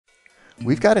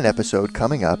We've got an episode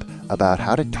coming up about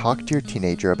how to talk to your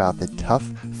teenager about the tough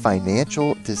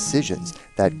financial decisions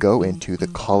that go into the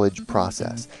college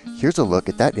process. Here's a look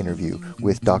at that interview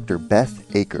with Dr.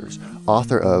 Beth Akers,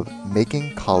 author of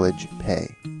Making College Pay.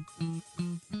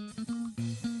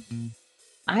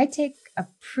 I take a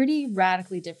pretty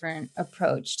radically different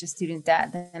approach to student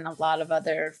debt than a lot of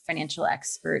other financial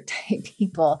expert type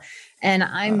people. And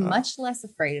I'm much less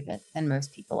afraid of it than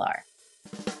most people are.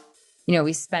 You know,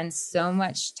 we spend so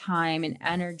much time and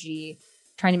energy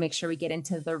trying to make sure we get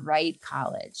into the right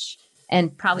college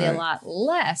and probably a lot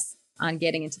less on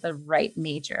getting into the right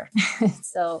major.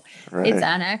 So it's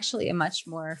actually a much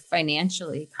more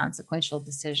financially consequential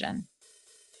decision.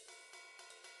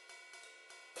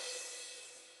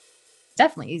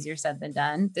 Definitely easier said than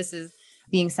done. This is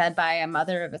being said by a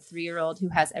mother of a 3-year-old who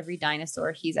has every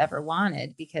dinosaur he's ever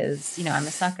wanted because, you know, I'm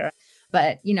a sucker.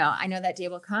 But, you know, I know that day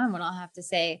will come when I'll have to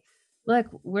say, look,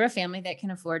 we're a family that can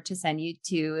afford to send you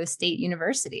to a state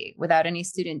university without any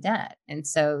student debt. And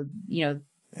so, you know,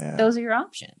 those are your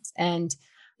options. And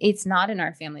it's not in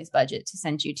our family's budget to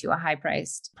send you to a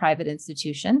high-priced private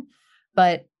institution,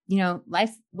 but you know,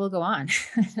 life will go on.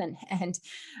 and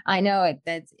I know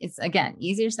that it's, again,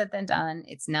 easier said than done.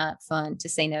 It's not fun to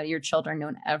say no to your children. No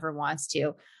one ever wants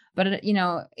to. But, you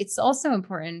know, it's also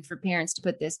important for parents to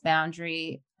put this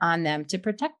boundary on them to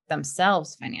protect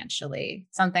themselves financially.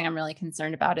 Something I'm really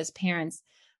concerned about is parents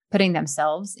putting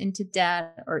themselves into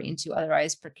debt or into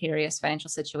otherwise precarious financial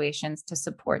situations to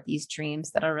support these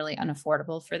dreams that are really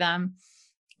unaffordable for them.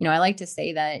 You know, I like to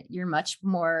say that you're much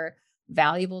more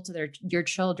valuable to your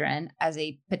children as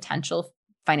a potential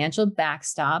financial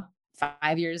backstop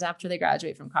 5 years after they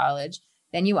graduate from college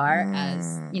than you are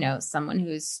as, you know, someone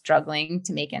who's struggling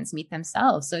to make ends meet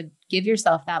themselves. So give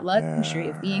yourself that luxury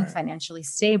of being financially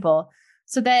stable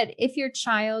so that if your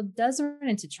child does run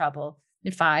into trouble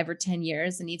in 5 or 10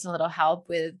 years and needs a little help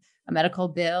with a medical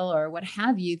bill or what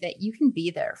have you, that you can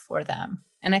be there for them.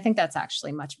 And I think that's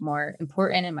actually much more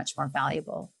important and much more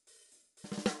valuable.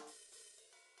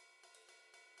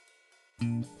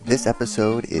 This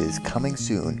episode is coming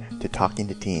soon to Talking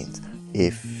to Teens.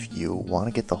 If you want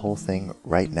to get the whole thing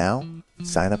right now,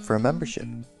 sign up for a membership.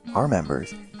 Our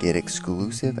members get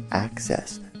exclusive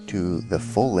access to the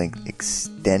full-length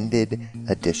extended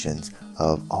editions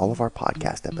of all of our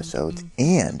podcast episodes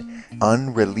and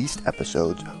unreleased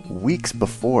episodes weeks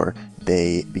before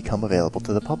they become available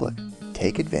to the public.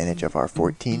 Take advantage of our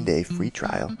 14-day free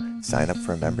trial. Sign up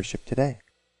for a membership today.